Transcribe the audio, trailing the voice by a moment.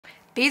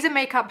These are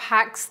makeup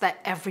hacks that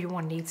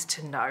everyone needs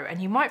to know,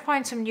 and you might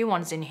find some new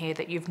ones in here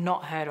that you've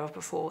not heard of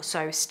before,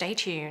 so stay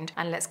tuned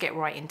and let's get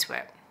right into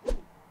it.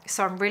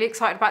 So I'm really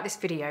excited about this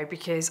video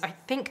because I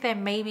think there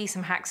may be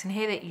some hacks in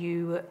here that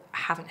you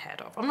haven't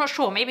heard of. I'm not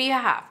sure, maybe you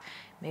have,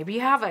 maybe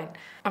you haven't.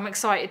 I'm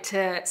excited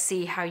to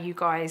see how you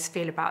guys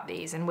feel about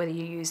these and whether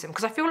you use them,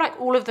 because I feel like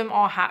all of them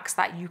are hacks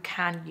that you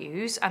can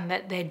use and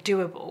that they're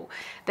doable.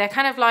 They're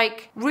kind of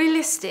like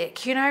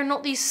realistic, you know,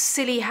 not these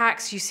silly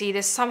hacks you see.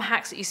 There's some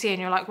hacks that you see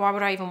and you're like, why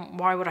would I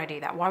do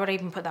that? Why would I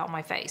even put that on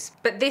my face?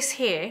 But this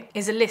here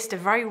is a list of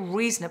very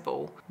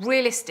reasonable,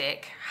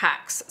 realistic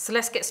hacks. So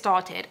let's get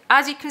started.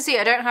 As you can see,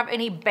 I don't have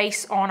any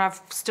base on.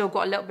 I've still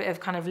got a little bit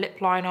of kind of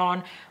lip line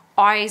on.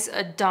 Eyes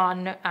are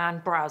done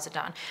and brows are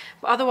done,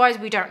 but otherwise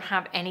we don't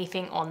have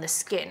anything on the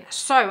skin.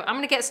 So I'm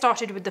going to get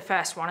started with the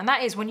first one, and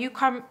that is when you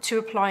come to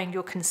applying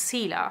your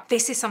concealer,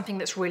 this is something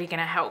that's really going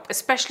to help,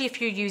 especially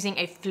if you're using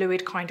a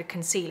fluid kind of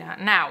concealer.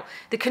 Now,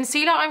 the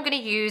concealer I'm going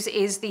to use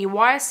is the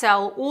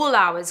YSL All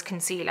Hours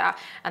concealer,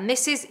 and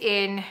this is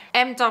in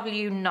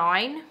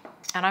MW9,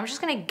 and I'm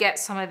just going to get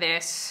some of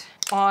this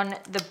on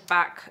the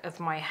back of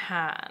my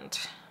hand.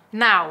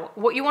 Now,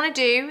 what you want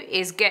to do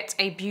is get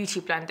a beauty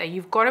blender.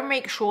 You've got to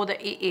make sure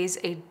that it is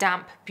a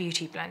damp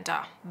beauty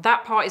blender.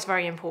 That part is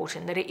very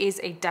important, that it is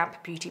a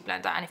damp beauty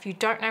blender. And if you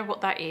don't know what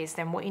that is,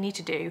 then what you need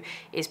to do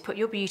is put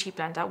your beauty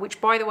blender,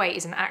 which by the way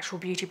is an actual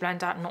beauty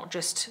blender, not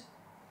just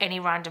any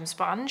random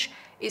sponge.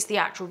 It's the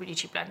actual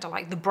beauty blender,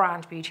 like the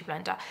brand beauty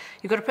blender.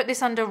 You've got to put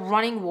this under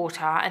running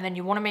water, and then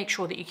you want to make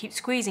sure that you keep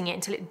squeezing it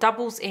until it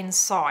doubles in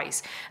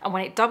size. And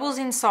when it doubles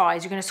in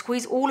size, you're going to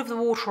squeeze all of the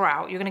water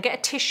out. You're going to get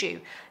a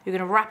tissue. You're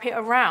going to wrap it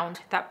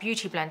around that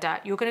beauty blender.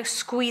 You're going to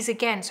squeeze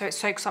again so it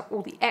soaks up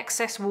all the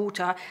excess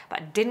water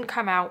that didn't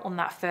come out on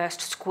that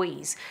first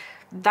squeeze.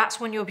 That's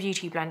when your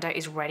beauty blender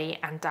is ready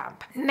and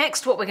damp.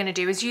 Next, what we're going to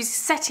do is use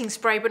setting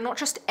spray, but not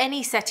just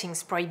any setting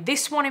spray.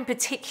 This one in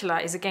particular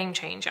is a game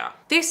changer.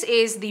 This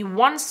is the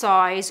One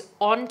Size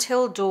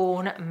Until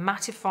Dawn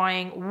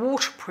Mattifying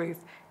Waterproof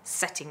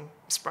Setting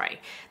Spray.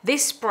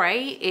 This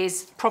spray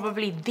is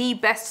probably the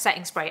best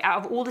setting spray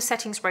out of all the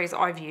setting sprays that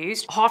I've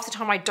used. Half the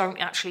time I don't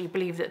actually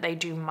believe that they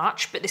do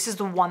much, but this is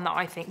the one that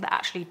I think that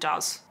actually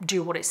does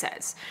do what it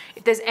says.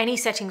 If there's any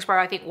setting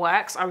spray I think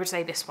works, I would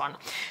say this one.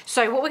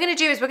 So what we're going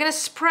to do is we're going to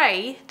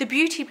spray the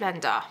beauty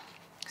blender.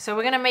 So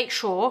we're going to make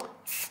sure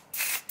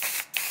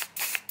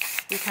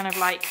you kind of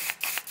like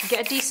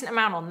get a decent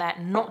amount on there,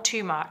 not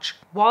too much.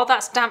 While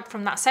that's damp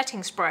from that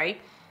setting spray,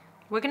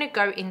 we're going to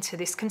go into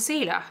this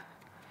concealer.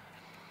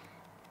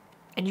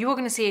 And you are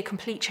going to see a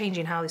complete change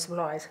in how this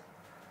applies.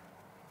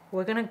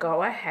 We're going to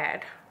go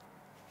ahead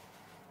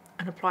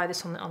and apply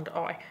this on the under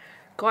eye.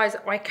 Guys,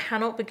 I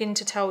cannot begin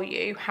to tell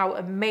you how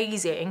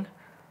amazing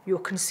your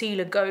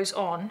concealer goes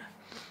on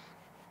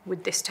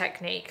with this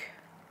technique.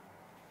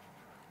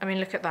 I mean,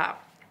 look at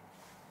that.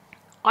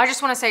 I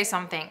just want to say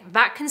something.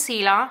 That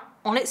concealer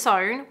on its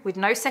own, with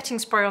no setting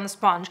spray on the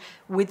sponge,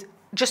 with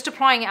just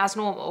applying it as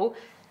normal,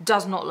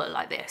 does not look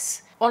like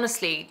this.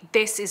 Honestly,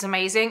 this is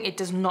amazing. It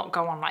does not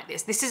go on like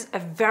this. This is a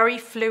very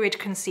fluid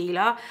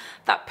concealer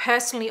that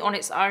personally on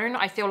its own,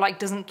 I feel like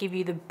doesn't give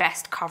you the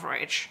best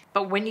coverage.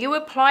 But when you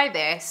apply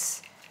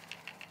this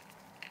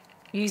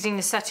using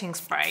the setting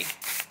spray,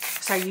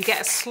 so you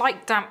get a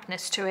slight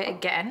dampness to it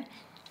again,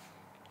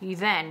 you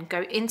then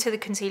go into the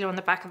concealer on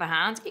the back of the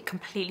hand, it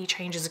completely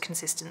changes the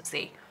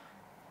consistency.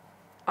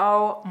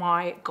 Oh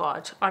my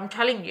God, I'm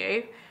telling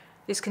you,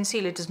 this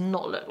concealer does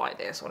not look like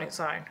this on its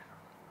own.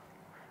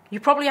 You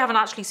probably haven't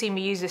actually seen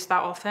me use this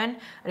that often,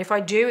 and if I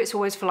do, it's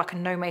always for like a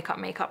no makeup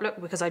look,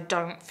 because I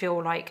don't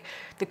feel like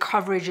the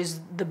coverage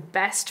is the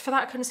best for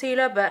that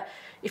concealer. But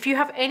if you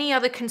have any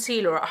other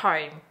concealer at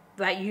home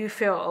that you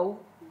feel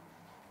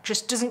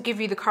just doesn't give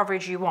you the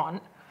coverage you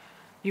want,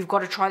 you've got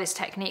to try this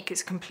technique.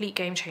 It's a complete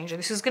game changer.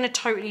 This is going to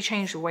totally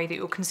change the way that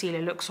your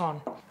concealer looks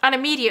on. And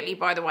immediately,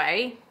 by the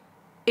way,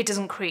 it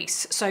doesn't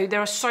crease. So there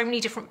are so many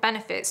different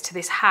benefits to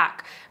this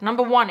hack.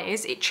 Number one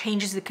is it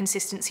changes the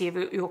consistency of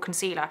your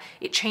concealer.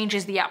 It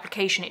changes the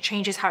application. It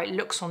changes how it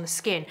looks on the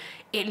skin.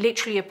 It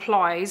literally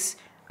applies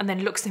and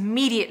then looks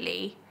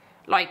immediately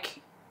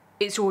like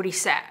it's already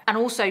set. And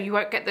also you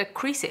won't get the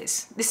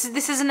creases. This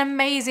is an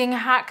amazing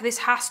hack. This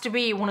has to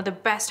be one of the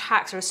best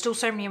hacks. There are still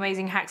so many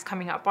amazing hacks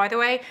coming up. By the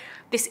way,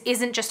 this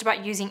isn't just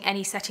about using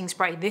any setting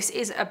spray. This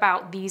is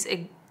about these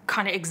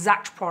kind of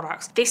exact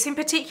products. This in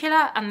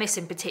particular and this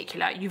in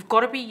particular. You've got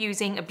to be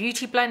using a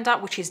beauty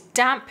blender which is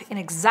damp in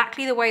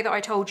exactly the way that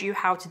I told you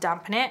how to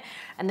dampen it,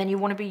 and then you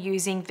want to be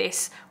using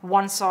this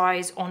One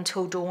Size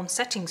Until Dawn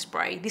setting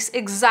spray, this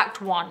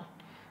exact one,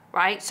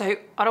 right? So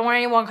I don't want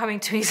anyone coming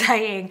to me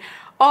saying,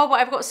 oh, but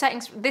I've got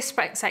this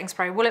setting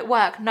spray, will it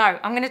work? No,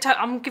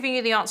 I'm giving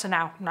you the answer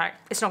now. No,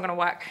 it's not going to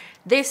work.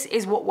 This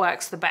is what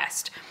works the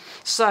best.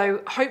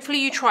 So hopefully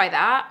you try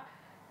that,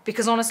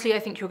 because honestly, I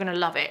think you're gonna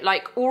love it.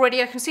 Like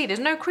already I can see there's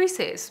no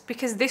creases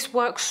because this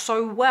works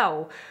so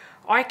well.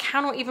 I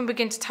cannot even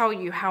begin to tell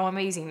you how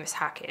amazing this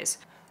hack is.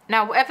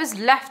 Now, whatever's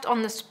left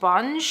on the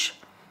sponge,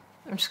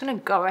 I'm just gonna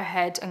go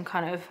ahead and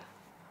kind of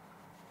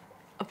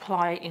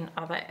apply in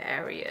other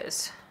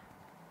areas.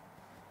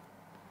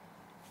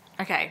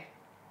 Okay,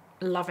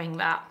 loving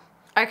that.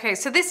 Okay,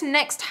 so this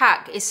next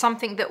hack is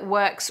something that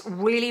works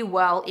really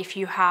well if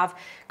you have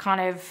kind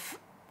of,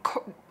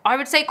 I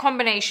would say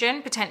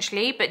combination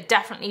potentially, but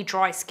definitely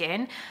dry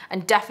skin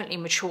and definitely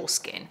mature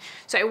skin.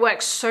 So it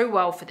works so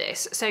well for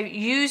this. So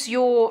use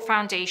your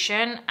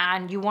foundation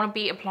and you want to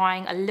be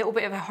applying a little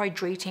bit of a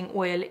hydrating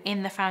oil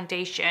in the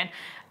foundation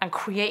and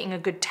creating a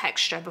good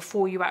texture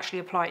before you actually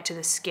apply it to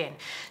the skin.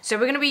 So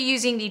we're going to be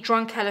using the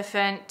Drunk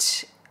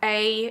Elephant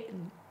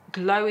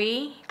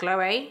Glowy,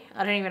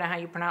 I don't even know how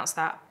you pronounce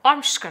that.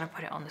 I'm just gonna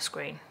put it on the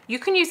screen. You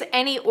can use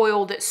any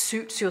oil that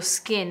suits your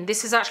skin.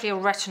 This is actually a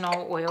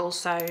retinol oil,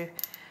 so,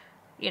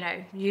 you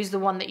know, use the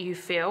one that you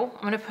feel.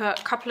 I'm gonna put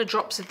a couple of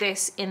drops of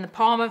this in the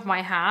palm of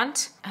my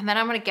hand, and then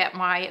I'm gonna get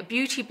my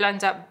Beauty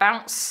Blender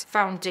Bounce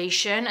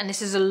Foundation, and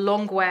this is a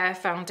long wear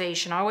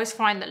foundation. I always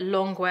find that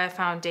long wear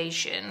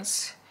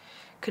foundations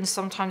can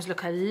sometimes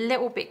look a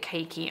little bit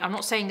cakey. I'm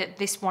not saying that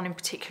this one in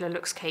particular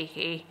looks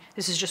cakey.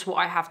 This is just what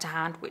I have to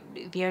hand,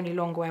 the only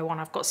long wear one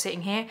I've got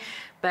sitting here,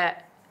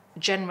 but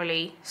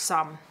generally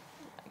some.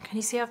 Can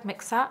you see I've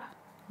mixed that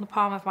on the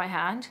palm of my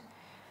hand?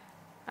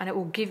 And it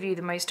will give you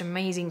the most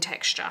amazing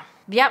texture.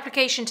 The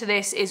application to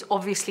this is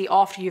obviously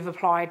after you've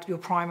applied your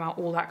primer,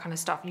 all that kind of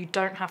stuff. You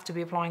don't have to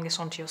be applying this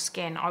onto your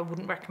skin. I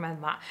wouldn't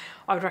recommend that.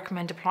 I would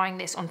recommend applying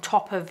this on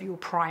top of your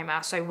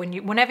primer. So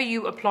whenever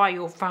you apply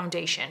your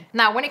foundation.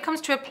 Now, when it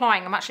comes to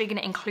applying, I'm actually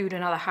gonna include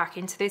another hack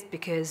into this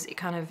because it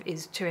kind of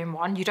is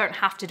 2-in-1. You don't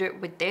have to do it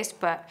with this,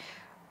 but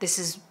this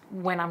is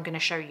when I'm gonna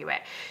show you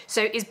it.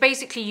 So it's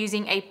basically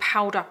using a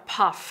powder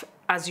puff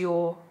as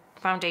your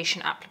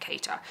foundation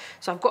applicator.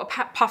 So I've got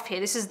a puff here.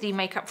 This is the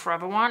Makeup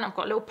Forever one. I've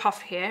got a little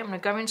puff here. I'm going to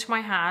go into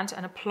my hand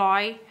and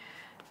apply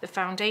the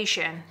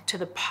foundation to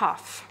the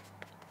puff.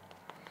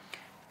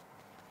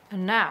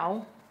 And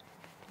now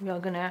we are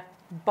going to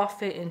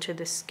buff it into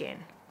the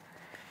skin.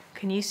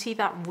 Can you see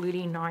that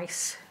really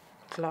nice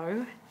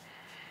glow?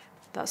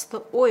 That's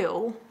the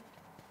oil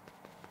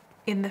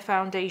in the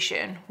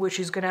foundation,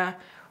 which is going to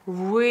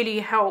really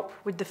help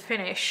with the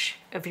finish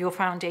of your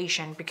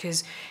foundation,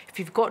 because if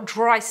you've got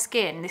dry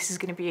skin, this is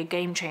going to be a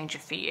game changer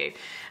for you.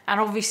 And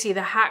obviously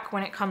the hack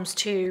when it comes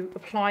to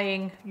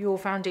applying your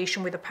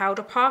foundation with a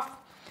powder puff,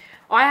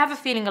 I have a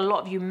feeling a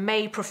lot of you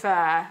may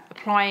prefer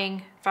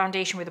applying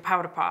foundation with a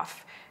powder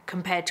puff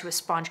compared to a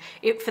sponge.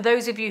 For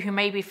those of you who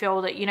maybe feel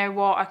that, you know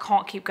what, I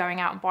can't keep going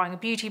out and buying a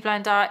beauty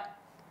blender,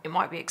 it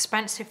might be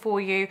expensive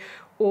for you,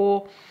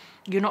 or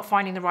you're not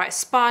finding the right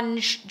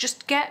sponge,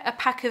 just get a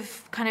pack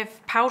of kind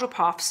of powder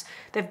puffs.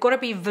 They've got to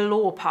be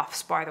velour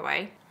puffs, by the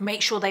way.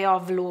 Make sure they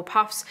are velour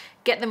puffs.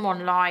 Get them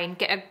online,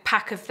 get a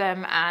pack of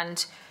them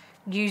and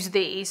use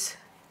these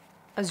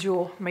as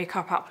your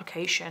makeup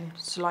application.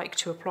 It's like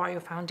to apply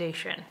your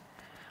foundation.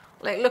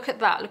 Like, look at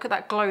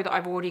that glow that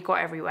I've already got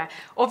everywhere.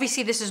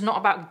 Obviously, this is not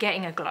about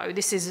getting a glow.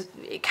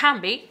 It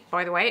can be,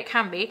 by the way, it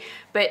can be,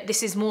 but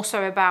this is more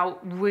so about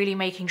really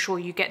making sure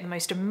you get the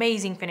most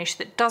amazing finish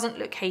that doesn't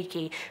look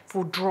cakey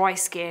for dry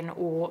skin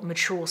or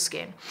mature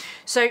skin.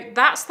 So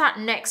that's that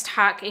next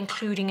hack,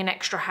 including an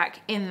extra hack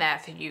in there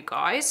for you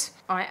guys.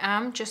 I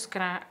am just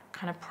gonna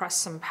kind of press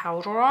some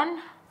powder on,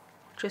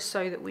 just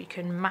so that we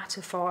can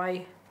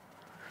mattify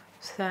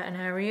certain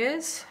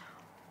areas.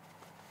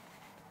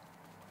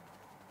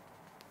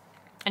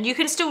 And you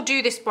can still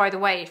do this, by the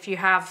way, if you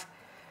have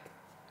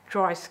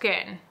dry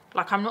skin.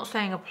 Like, I'm not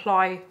saying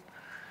apply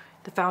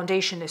the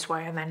foundation this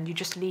way and then you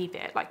just leave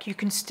it. Like, you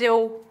can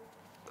still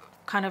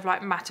kind of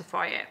like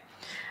mattify it.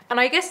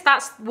 And I guess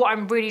that's what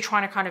I'm really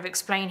trying to kind of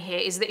explain here,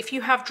 is that if you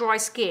have dry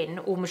skin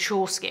or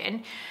mature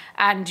skin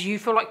and you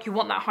feel like you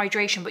want that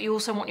hydration, but you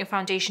also want your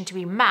foundation to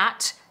be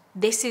matte,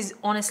 this is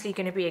honestly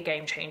going to be a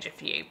game changer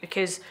for you,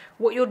 because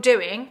what you're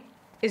doing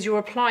is you're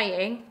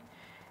applying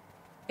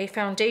a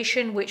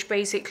foundation which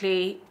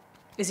basically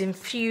is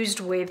infused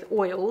with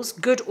oils,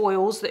 good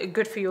oils that are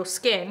good for your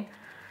skin,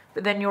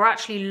 but then you're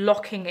actually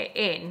locking it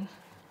in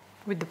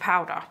with the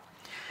powder.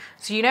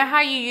 So you know how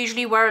you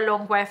usually wear a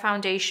long wear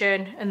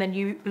foundation and then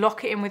you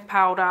lock it in with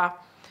powder,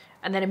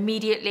 and then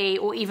immediately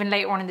or even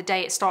later on in the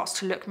day it starts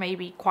to look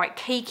maybe quite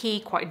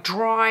cakey, quite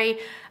dry,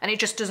 and it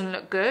just doesn't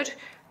look good?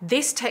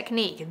 This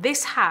technique,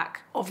 this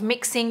hack of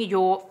mixing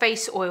your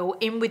face oil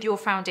in with your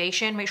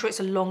foundation, make sure it's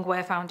a long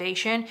wear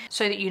foundation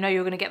so that you know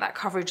you're gonna get that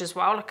coverage as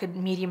well, like a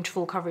medium to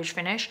full coverage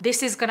finish.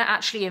 This is gonna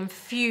actually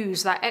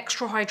infuse that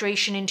extra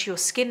hydration into your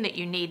skin that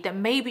you need, that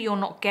maybe you're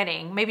not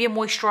getting. Maybe a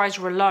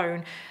moisturizer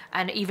alone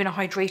and even a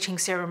hydrating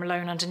serum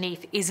alone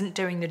underneath isn't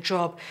doing the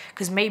job,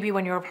 because maybe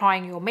when you're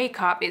applying your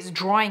makeup, it's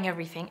drying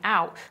everything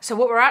out. So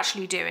what we're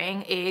actually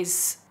doing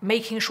is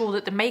making sure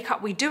that the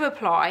makeup we do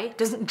apply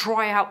doesn't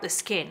dry out the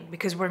skin,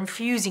 because we're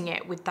infusing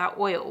it with that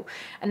oil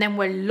and then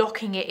we're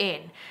locking it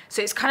in.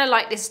 So it's kind of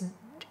like this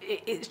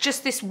it's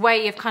just this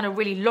way of kind of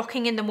really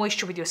locking in the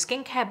moisture with your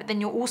skincare, but then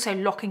you're also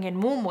locking in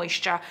more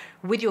moisture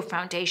with your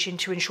foundation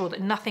to ensure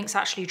that nothing's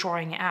actually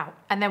drying it out.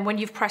 And then when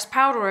you've pressed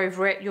powder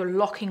over it, you're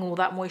locking all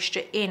that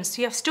moisture in.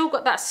 So you've still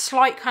got that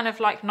slight kind of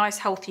like nice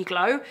healthy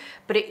glow,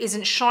 but it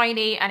isn't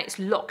shiny and it's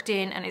locked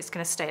in and it's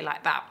gonna stay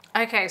like that.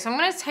 Okay, so I'm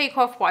gonna take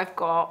off what I've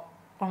got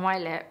on my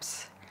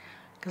lips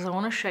because I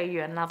wanna show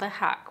you another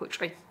hack,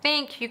 which I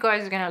think you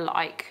guys are gonna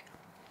like.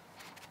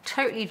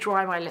 Totally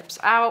dry my lips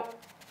out.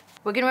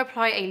 We're going to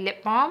apply a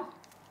lip balm.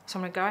 So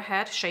I'm going to go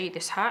ahead, show you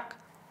this hack.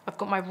 I've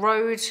got my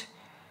Rhode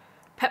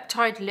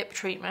Peptide lip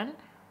treatment.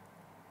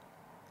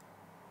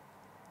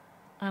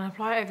 And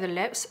apply it over the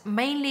lips,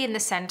 mainly in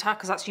the center,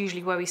 because that's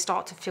usually where we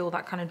start to feel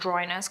that kind of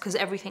dryness, because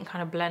everything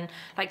kind of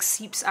like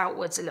seeps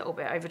outwards a little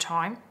bit over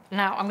time.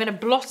 Now I'm going to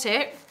blot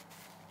it,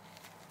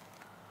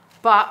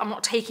 but I'm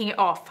not taking it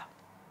off.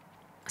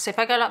 So if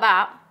I go like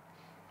that,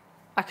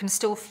 I can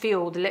still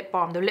feel the lip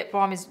balm. The lip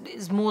balm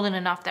is more than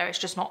enough there, it's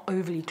just not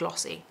overly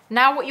glossy.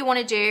 Now what you want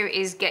to do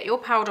is get your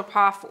powder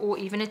puff or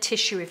even a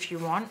tissue if you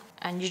want,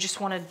 and you just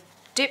want to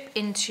dip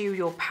into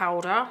your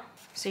powder.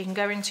 So you can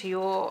go into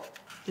your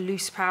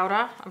loose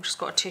powder. I've just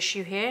got a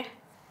tissue here.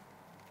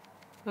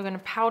 We're going to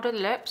powder the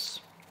lips.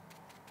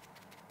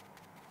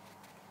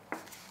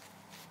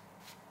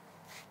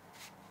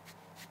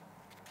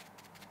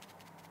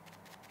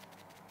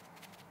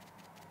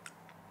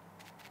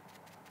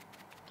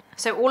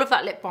 So all of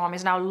that lip balm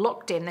is now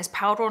locked in, there's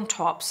powder on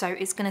top, so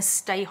it's gonna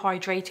stay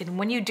hydrated. And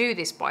when you do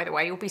this, by the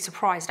way, you'll be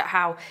surprised at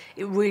how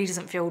it really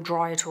doesn't feel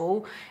dry at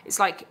all. It's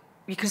like,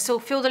 you can still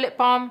feel the lip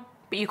balm,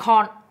 but you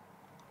can't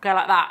go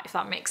like that, if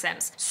that makes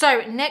sense.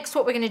 So next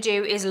what we're gonna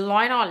do is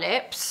line our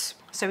lips.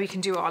 So we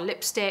can do our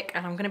lipstick,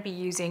 and I'm gonna be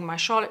using my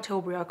Charlotte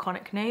Tilbury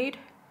Iconic Nude.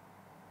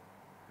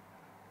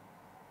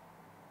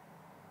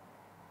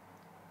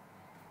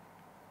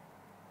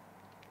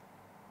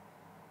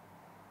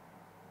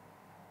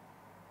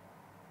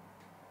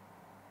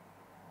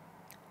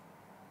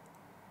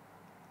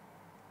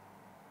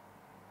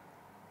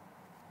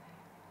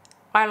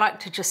 I like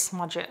to just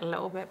smudge it a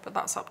little bit, but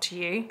that's up to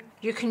you.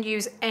 You can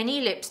use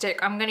any lipstick.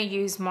 I'm gonna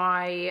use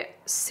my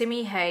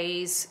Simi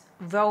Haze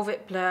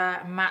Velvet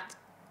Blur Matte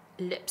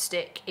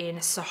Lipstick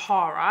in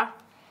Sahara.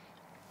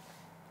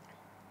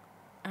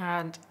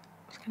 And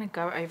I'm just gonna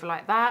go over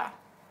like that.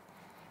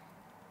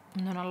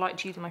 And then I like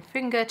to use my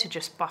finger to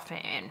just buff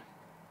it in.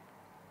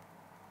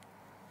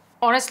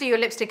 Honestly, your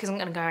lipstick isn't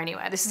gonna go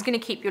anywhere. This is gonna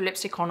keep your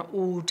lipstick on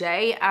all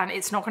day, and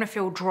it's not gonna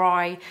feel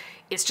dry.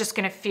 It's just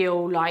gonna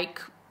feel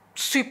like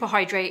super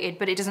hydrated,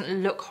 but it doesn't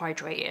look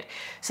hydrated.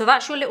 So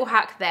that's your little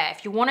hack there.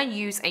 If you want to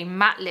use a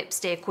matte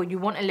lipstick, or you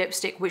want a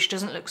lipstick which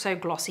doesn't look so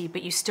glossy,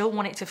 but you still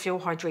want it to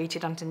feel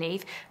hydrated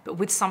underneath, but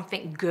with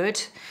something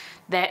good,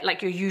 that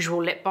like your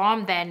usual lip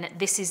balm, then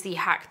this is the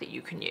hack that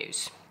you can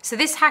use. So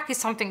this hack is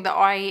something that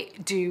I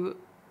do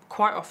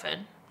quite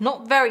often.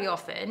 Not very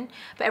often,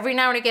 but every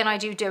now and again I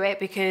do it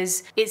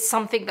because it's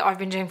something that I've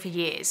been doing for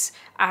years.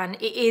 And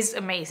it is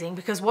amazing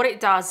because what it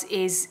does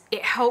is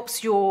it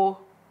helps your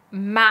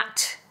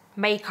matte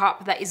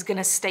makeup that is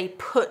gonna stay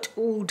put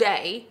all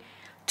day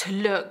to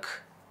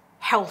look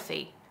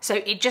healthy. So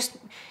it just,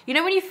 you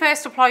know when you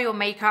first apply your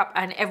makeup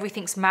and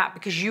everything's matte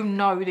because you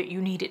know that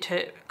you need it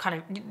to kind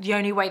of, the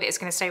only way that it's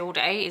gonna stay all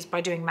day is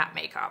by doing matte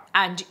makeup,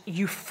 and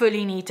you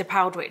fully need to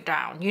powder it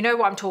down. You know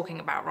what I'm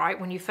talking about, right?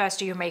 When you first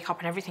do your makeup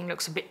and everything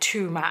looks a bit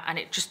too matte and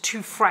it's just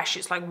too fresh,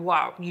 it's like,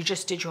 wow, you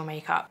just did your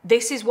makeup.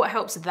 This is what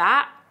helps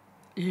that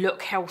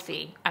look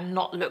healthy and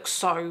not look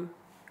so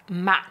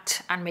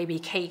matte and maybe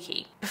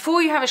cakey.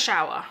 Before you have a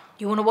shower,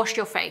 you want to wash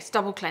your face,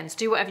 double cleanse,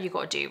 do whatever you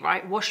got to do,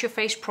 right? Wash your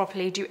face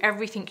properly, do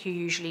everything you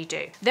usually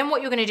do. Then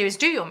what you're going to do is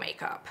do your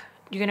makeup.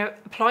 You're going to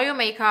apply your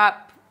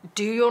makeup,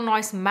 do your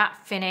nice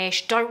matte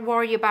finish. Don't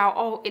worry about,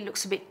 oh, it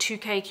looks a bit too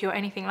cakey or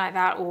anything like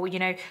that, or, you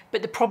know,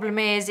 but the problem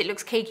is it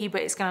looks cakey,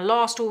 but it's going to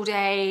last all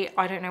day.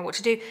 I don't know what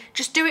to do.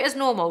 Just do it as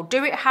normal.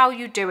 Do it how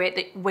you do it,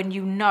 that when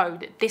you know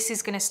that this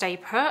is going to stay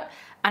put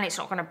and it's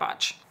not going to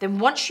budge. Then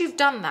once you've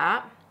done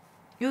that,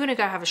 you're gonna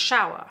go have a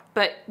shower.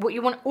 But what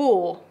you want,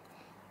 or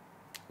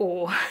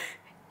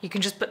you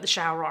can just put the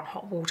shower on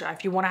hot water.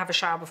 If you wanna have a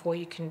shower before,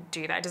 you can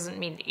do that. It doesn't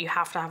mean that you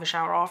have to have a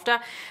shower after,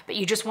 but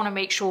you just wanna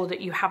make sure that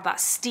you have that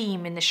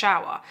steam in the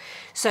shower.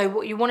 So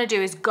what you wanna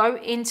do is go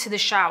into the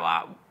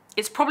shower.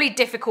 It's probably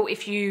difficult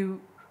if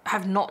you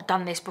have not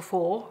done this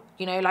before,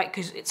 you know, like,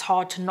 because it's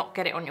hard to not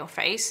get it on your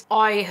face.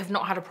 I have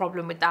not had a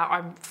problem with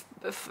that.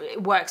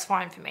 It works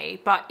fine for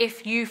me. But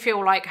if you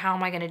feel like, how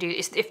am I going to do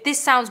this? If this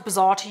sounds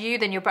bizarre to you,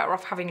 then you're better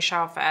off having a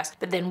shower first.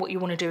 But then what you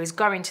want to do is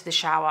go into the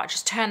shower,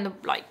 just turn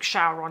the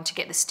shower on to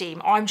get the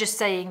steam. I'm just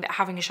saying that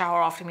having a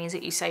shower after means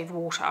that you save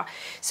water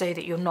so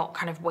that you're not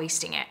kind of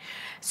wasting it.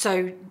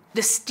 So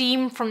the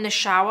steam from the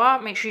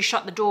shower, make sure you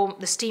shut the door.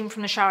 The steam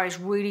from the shower is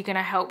really going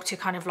to help to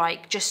kind of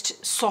like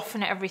just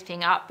soften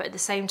everything up, but at the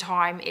same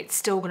time, it's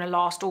still going to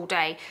last all all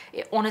day,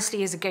 it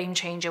honestly is a game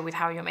changer with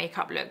how your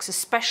makeup looks,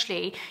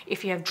 especially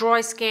if you have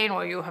dry skin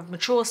or you have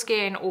mature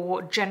skin,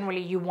 or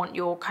generally you want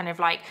your kind of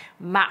like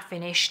matte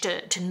finish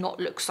to not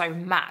look so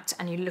matte,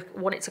 and you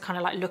want it to kind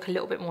of like look a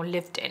little bit more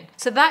lived in.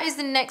 So that is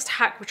the next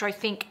hack, which I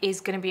think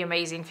is going to be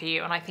amazing for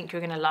you, and I think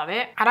you're going to love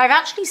it. And I've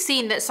actually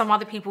seen that some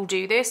other people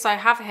do this. I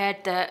have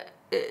heard that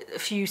a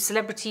few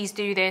celebrities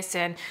do this,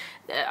 and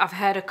I've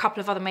heard a couple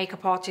of other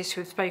makeup artists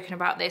who have spoken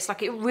about this.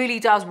 Like, it really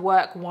does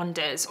work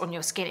wonders on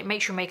your skin. It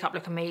makes your makeup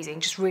look amazing,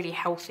 just really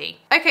healthy.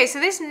 Okay, so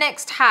this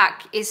next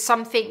hack is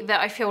something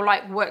that I feel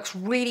like works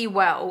really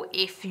well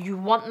if you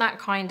want that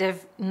kind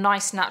of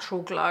nice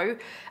natural glow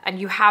and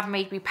you have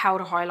maybe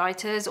powder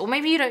highlighters, or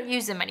maybe you don't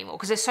use them anymore,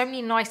 because there's so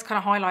many nice kind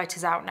of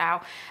highlighters out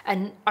now.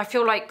 And I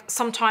feel like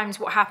sometimes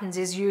what happens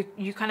is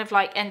you kind of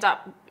like end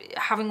up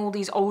having all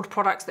these old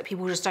products that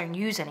people just don't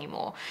use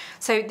anymore.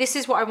 So this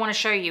is what I want to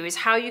show you, is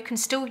how you can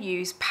still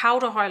use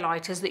powder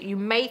highlighters that you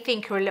may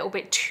think are a little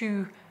bit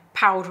too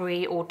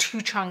powdery or too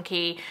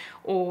chunky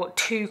or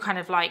too kind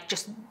of like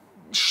just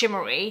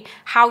shimmery,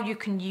 how you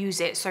can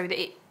use it so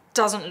that it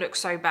doesn't look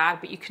so bad,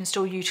 but you can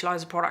still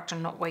utilize the product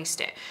and not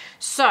waste it.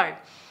 So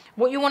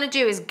what you want to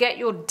do is get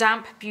your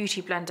damp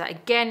beauty blender.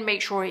 Again,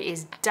 make sure it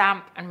is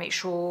damp and make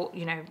sure,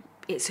 you know,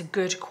 it's a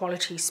good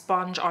quality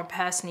sponge. I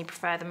personally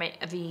prefer the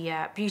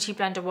Beauty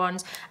Blender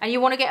ones. And you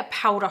want to get a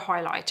powder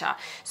highlighter.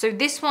 So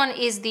this one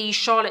is the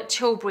Charlotte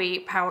Tilbury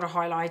powder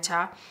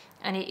highlighter,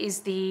 and it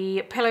is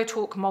the Pillow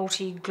Talk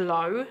Multi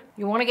Glow.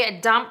 You want to get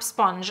a damp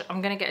sponge.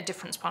 I'm going to get a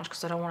different sponge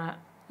because I don't want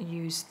to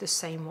use the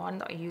same one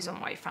that I use on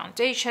my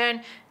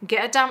foundation.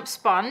 Get a damp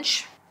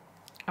sponge,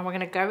 and we're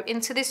going to go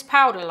into this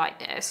powder like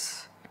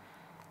this,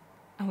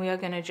 and we are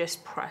going to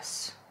just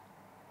press.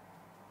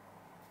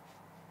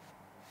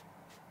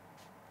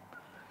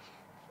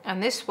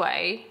 And this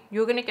way,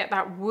 you're gonna get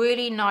that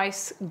really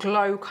nice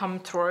glow come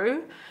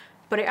through,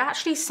 but it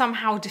actually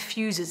somehow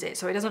diffuses it,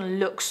 so it doesn't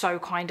look so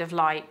kind of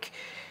like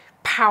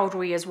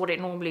powdery as what it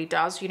normally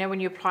does. You know, when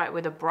you apply it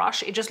with a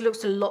brush, it just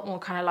looks a lot more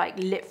kind of like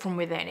lit from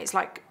within. It's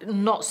like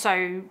not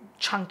so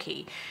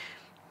chunky.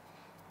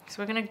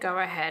 So we're gonna go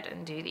ahead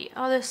and do the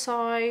other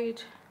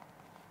side.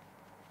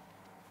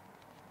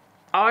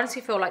 I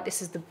honestly feel like this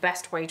is the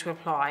best way to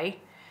apply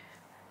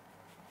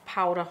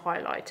powder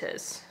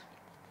highlighters.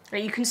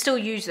 You can still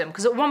use them,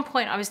 because at one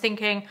point I was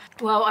thinking,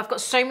 well, I've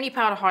got so many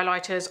powder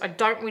highlighters, I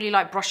don't really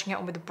like brushing it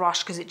on with a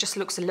brush because it just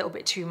looks a little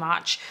bit too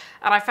much.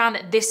 And I found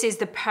that this is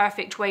the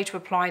perfect way to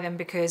apply them,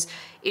 because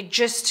it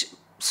just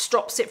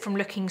stops it from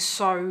looking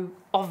so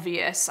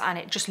obvious and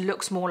it just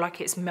looks more like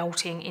it's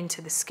melting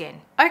into the skin.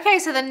 Okay,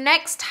 so the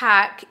next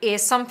hack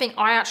is something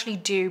I actually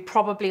do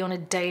probably on a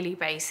daily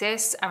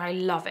basis, and I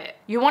love it.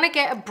 You want to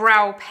get a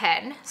brow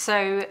pen,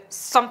 so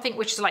something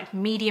which is like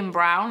medium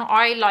brown.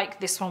 I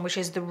like this one, which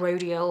is the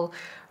RODIAL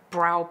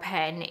Brow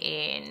pen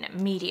in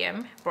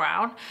medium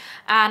brown,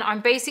 and I'm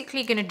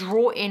basically going to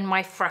draw in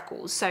my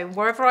freckles. So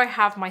wherever I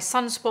have my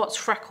sunspots,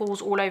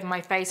 freckles all over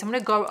my face, I'm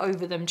going to go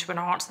over them to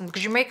enhance them,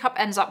 because your makeup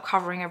ends up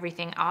covering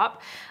everything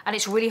up and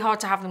it's really hard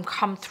to have them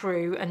come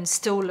through and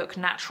still look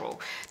natural.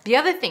 The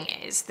other thing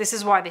is, this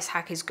is why this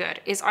hack is good,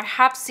 is I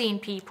have seen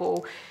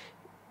people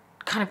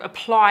kind of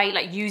apply,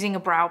 like using a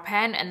brow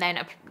pen and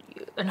then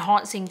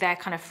enhancing their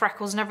kind of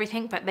freckles and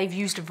everything, but they've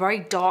used a very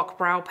dark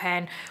brow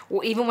pen,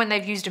 or even when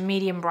they've used a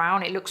medium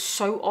brown, it looks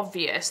so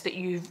obvious that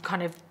you've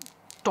kind of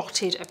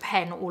dotted a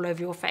pen all over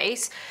your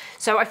face.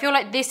 So I feel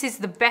like this is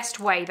the best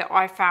way that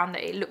I found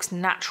that it looks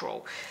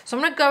natural. So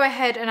I'm going to go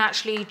ahead and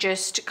actually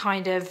just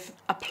kind of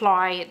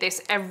apply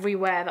this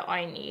everywhere that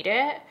I need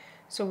it.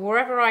 So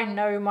wherever I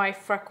know my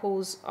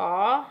freckles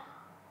are,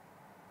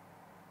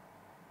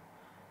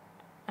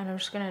 and I'm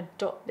just going to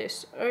dot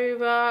this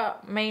over.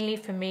 Mainly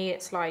for me,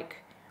 it's like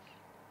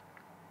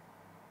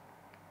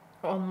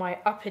on my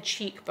upper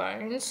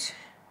cheekbones.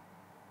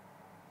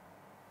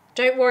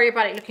 Don't worry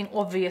about it looking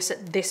obvious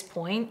at this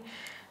point,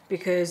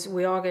 because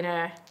we are going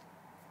to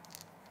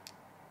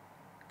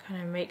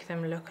kind of make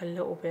them look a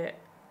little bit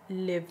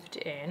lived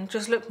in.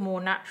 Just look more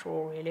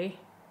natural, really.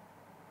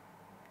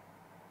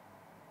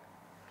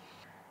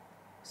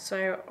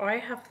 So I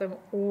have them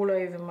all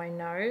over my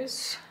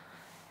nose.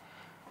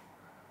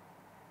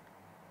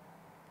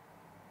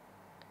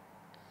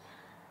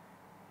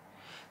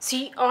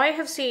 See, I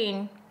have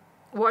seen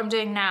what I'm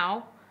doing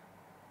now.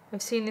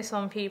 I've seen this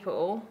on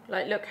people.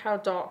 Like, look how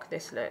dark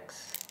this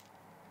looks.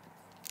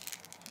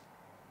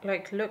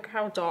 Like, look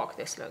how dark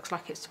this looks.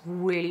 Like, it's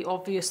really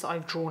obvious that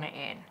I've drawn it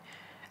in.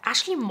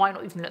 Actually, it might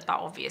not even look that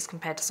obvious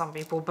compared to some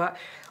people, but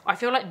I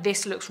feel like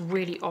this looks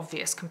really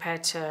obvious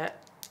compared to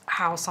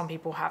how some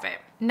people have it.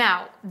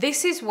 Now,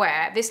 this is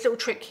where this little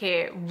trick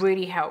here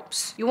really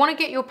helps. You want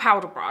to get your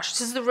powder brush.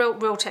 This is the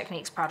Real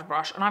Techniques powder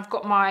brush, and I've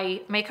got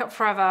my Makeup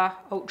Forever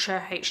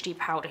Ultra HD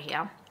powder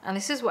here. And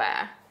this is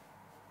where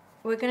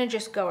we're going to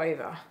just go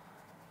over.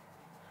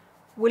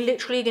 We're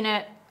literally going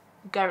to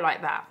go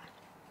like that.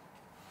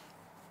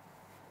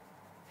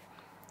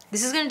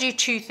 This is going to do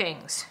two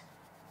things.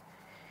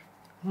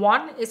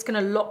 One, it's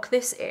going to lock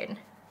this in.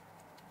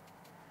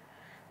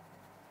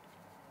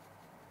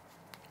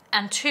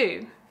 And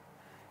two,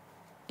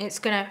 it's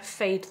gonna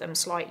fade them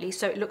slightly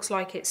so it looks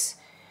like it's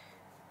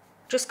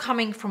just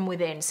coming from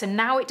within. So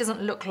now it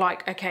doesn't look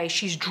like, okay,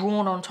 she's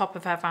drawn on top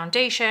of her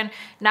foundation.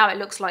 Now it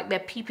looks like they're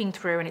peeping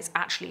through and it's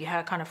actually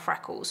her kind of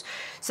freckles.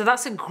 So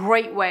that's a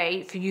great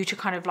way for you to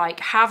kind of like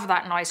have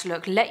that nice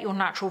look, let your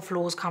natural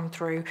flaws come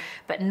through,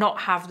 but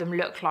not have them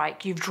look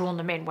like you've drawn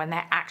them in when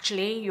they're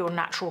actually your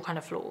natural kind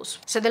of flaws.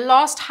 So the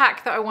last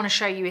hack that I want to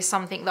show you is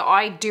something that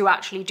I do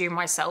actually do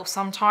myself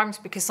sometimes,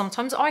 because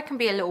sometimes I can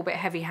be a little bit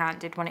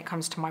heavy-handed when it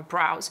comes to my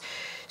brows.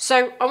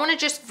 So I want to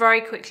just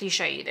very quickly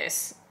show you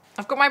this.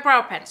 I've got my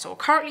brow pencil.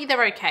 Currently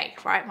they're okay,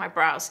 right, my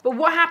brows. But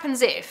what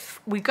happens if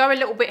we go a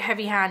little bit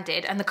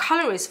heavy-handed and the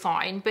color is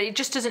fine, but it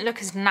just doesn't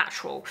look as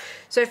natural?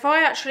 So if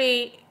I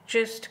actually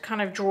just kind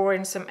of draw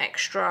in some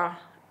extra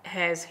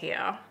hairs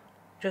here,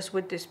 just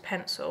with this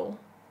pencil,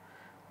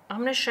 I'm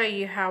gonna show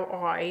you how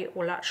I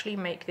will actually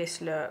make this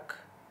look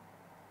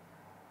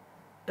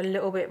a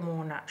little bit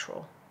more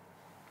natural.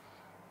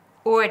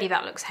 Already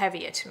that looks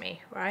heavier to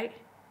me, right?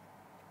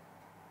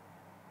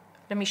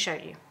 Let me show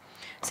you.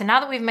 So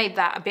now that we've made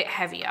that a bit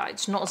heavier,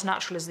 it's not as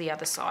natural as the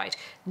other side.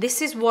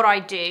 This is what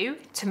I do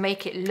to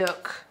make it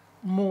look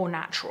more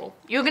natural.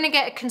 You're gonna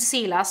get a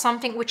concealer,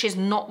 something which is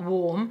not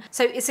warm.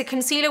 So it's a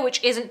concealer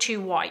which isn't too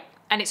white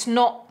and it's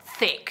not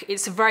thick.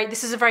 This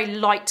is a very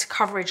light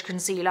coverage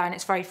concealer and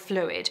it's very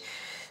fluid.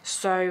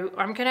 So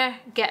I'm gonna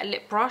get a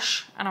lip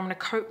brush and I'm gonna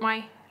coat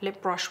my lip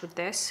brush with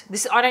this.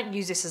 I don't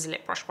use this as a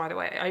lip brush, by the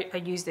way. I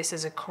use this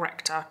as a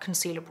corrector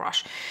concealer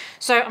brush.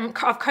 So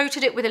I've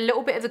coated it with a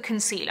little bit of the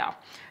concealer.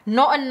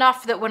 Not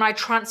enough that when I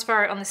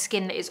transfer it on the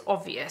skin that it's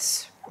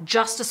obvious.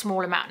 Just a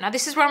small amount. Now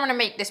this is where I'm gonna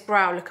make this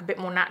brow look a bit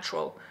more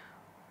natural.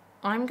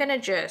 I'm gonna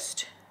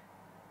just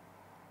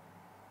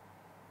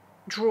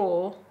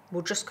draw,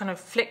 we'll just kind of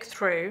flick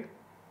through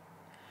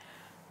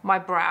my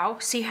brow.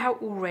 See how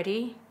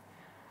already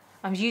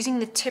I'm using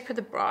the tip of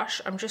the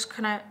brush. I'm just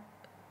kind of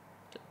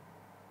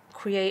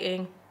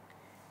creating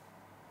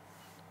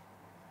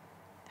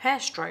hair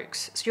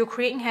strokes. So you're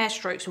creating hair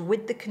strokes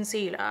with the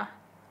concealer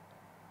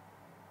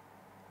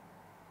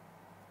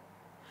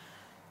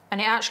and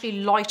it actually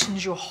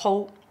lightens your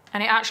whole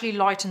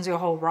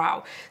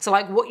brow. So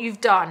like what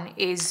you've done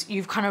is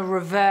you've kind of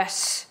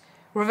reversed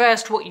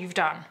what you've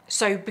done.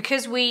 So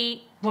because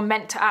we were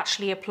meant to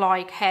actually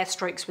apply hair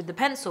strokes with the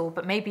pencil,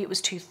 but maybe it was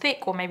too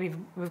thick, or maybe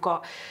we've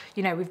got,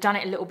 you know, we've done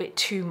it a little bit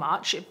too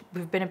much,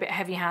 we've been a bit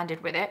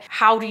heavy-handed with it.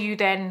 How do you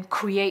then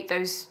create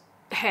those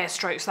hair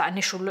strokes, that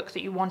initial look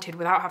that you wanted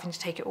without having to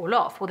take it all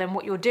off? Well, then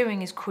what you're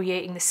doing is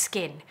creating the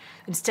skin.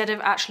 Instead of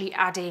actually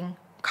adding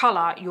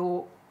color,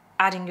 you're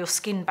adding your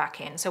skin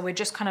back in. So we're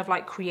just kind of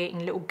like creating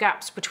little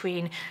gaps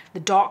between the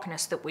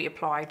darkness that we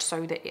applied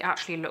so that it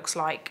actually looks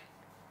like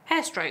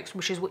hair strokes,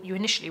 which is what you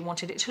initially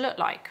wanted it to look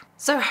like.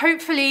 So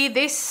hopefully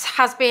this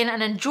has been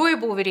an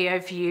enjoyable video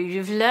for you.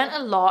 You've learned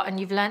a lot and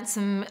you've learned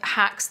some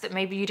hacks that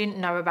maybe you didn't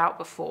know about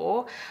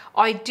before.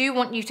 I do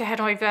want you to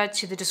head over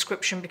to the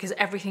description because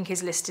everything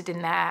is listed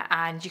in there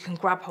and you can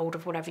grab hold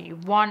of whatever you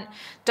want.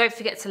 Don't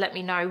forget to let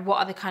me know what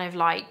other kind of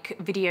like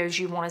videos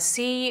you want to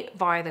see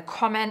via the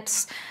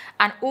comments.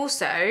 And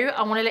also,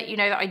 I want to let you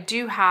know that I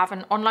do have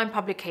an online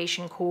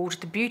publication called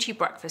The Beauty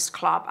Breakfast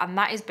Club, and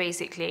that is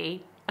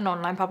basically an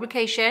online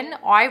publication.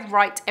 I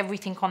write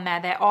everything on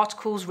there. They're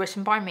articles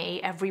written by me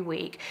every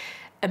week,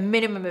 a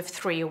minimum of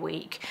 3 a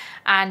week.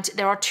 And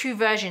there are 2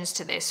 versions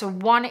to this. So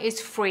one is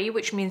free,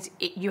 which means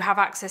you have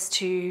access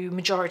to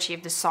majority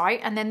of the site.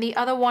 And then the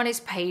other one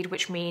is paid,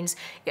 which means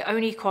it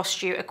only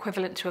costs you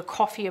equivalent to a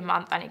coffee a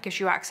month and it gives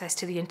you access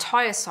to the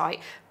entire site.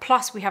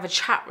 Plus we have a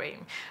chat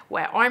room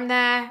where I'm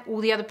there,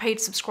 all the other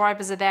paid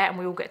subscribers are there and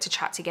we all get to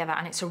chat together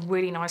and it's a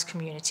really nice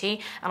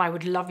community and I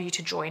would love you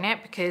to join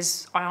it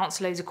because I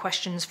answer loads of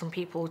questions from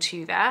people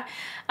too there.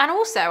 And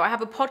also I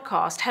have a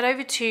podcast. Head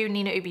over to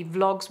Nina Ubhi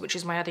Vlogs, which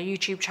is my other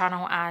YouTube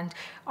channel, and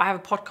I have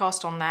a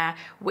podcast on there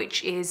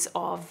which is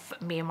of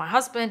me and my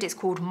husband. It's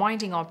called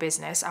Minding Our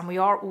Business and we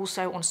are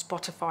also on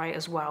Spotify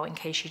as well in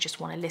case you just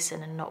want to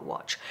listen and not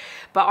watch.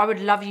 But I would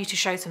love you to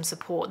show some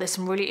support. There's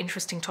some really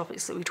interesting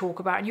topics that we talk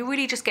about and you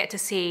really just get to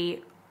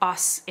see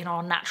us in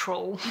our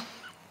natural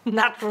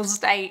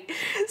state.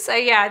 So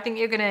yeah, I think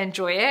you're gonna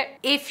enjoy it.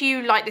 If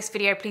you like this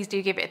video, please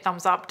do give it a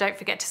thumbs up. Don't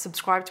forget to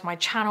subscribe to my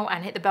channel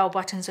and hit the bell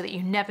button so that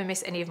you never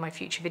miss any of my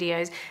future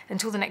videos.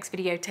 Until the next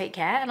video, take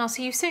care and I'll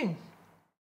see you soon.